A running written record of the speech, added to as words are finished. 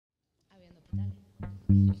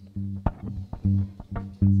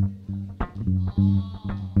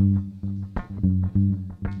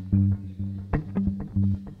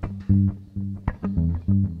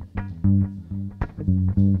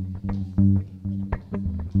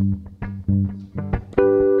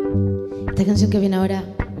Esta canción que viene ahora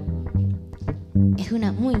es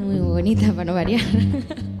una muy bonita para no variar.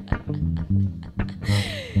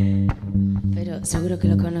 Pero seguro que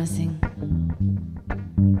lo conocen.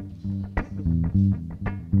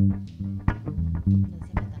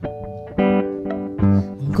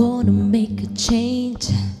 I'm gonna make a change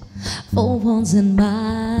for once in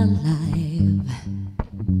my life.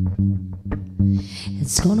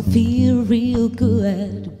 It's gonna feel real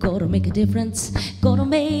good. Gonna make a difference. Gonna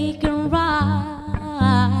make it right.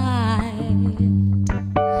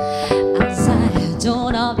 Outside,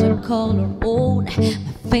 don't have to color on my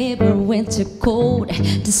favorite winter coat.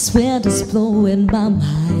 This wind is blowing my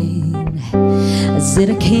mind. I see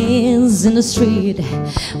the kids in the street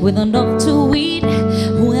with enough to eat.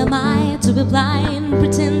 Who am I to be blind,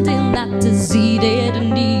 pretending not to see their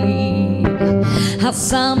need?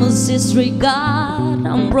 Alzheimer's disregard,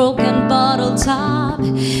 I'm broken bottle top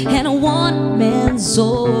and a one-man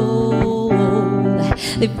soul.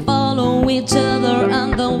 They follow each other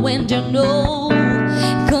on the wind, you know,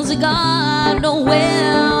 'cause they got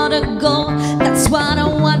nowhere to go. That's what I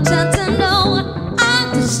want you to know.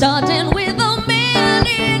 I'm starting with a man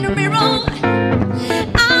in the mirror.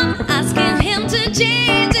 I'm asking him to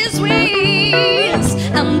change his ways.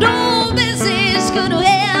 I know this is gonna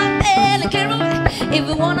happen. If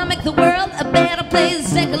you wanna make the world a better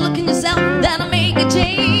place, take a look in yourself, that'll make a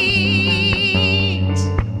change.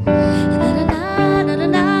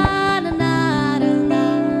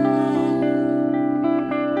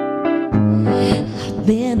 I've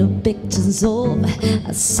been a victim of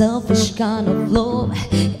a selfish kind of love.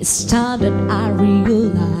 It's time that I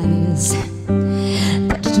realize that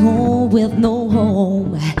at home with no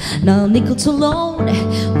home, no nickel to loan,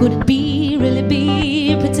 would it be, really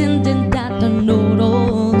be, pretending that I know it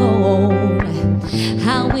all alone?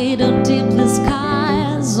 How we don't deep the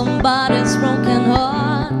skies, somebody's broken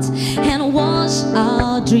heart, and wash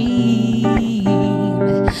our dream.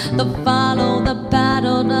 To follow the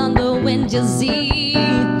pattern on the wind, you see,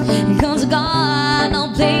 'cause I got no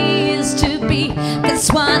place to be.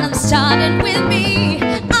 That's why I'm starting with me.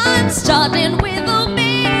 I'm starting with a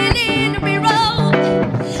man in the mirror.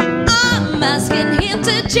 I'm asking him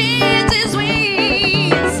to change his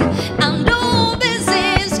ways. I know this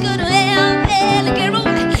is gonna happen.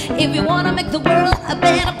 If you wanna make the world a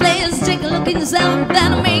better place, take a look at yourself,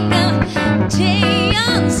 that'll make a change.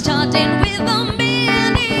 I'm starting with a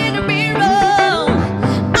man in the mirror.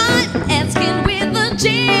 I'm asking with a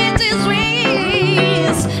change his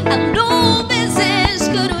ways. I know this is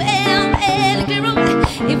gonna happen.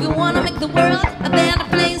 If you wanna make the world a better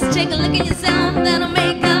place, take a look at yourself, that'll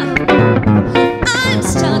make a. I'm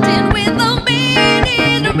starting with a man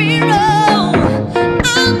in the mirror.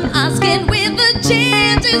 I'm asking with a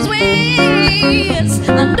change his ways.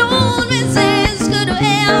 I know this is gonna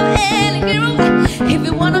happen. If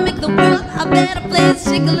you wanna make the world a better place,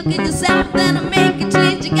 take a look at yourself, that'll make a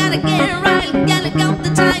change. You gotta get it right, you gotta count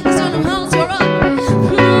the time, 'cause on the house we're up.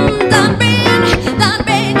 Done been, done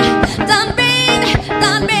been, done been,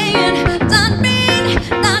 done been, done been,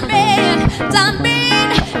 done been, done been,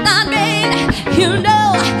 done been. You know,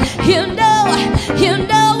 you know, you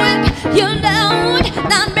know it, you know it.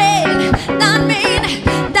 Done been, done been,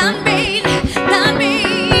 done been, done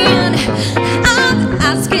been. I'm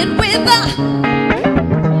asking with a.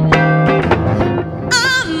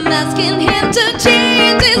 I'm asking him to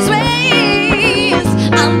change his ways.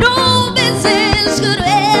 I know this is gonna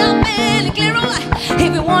happen. Clear away.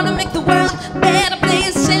 If you wanna make the world a better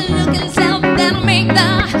place, and look at yourself, that'll make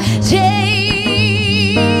the change.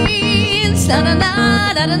 Da da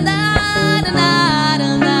da da da da da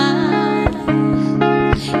da da.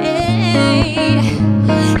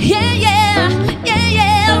 Yeah, yeah, yeah,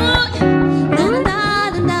 yeah. Da da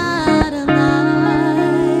da da da.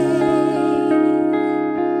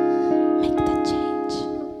 Make that change.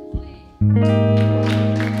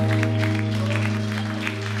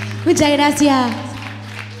 Muchas gracias.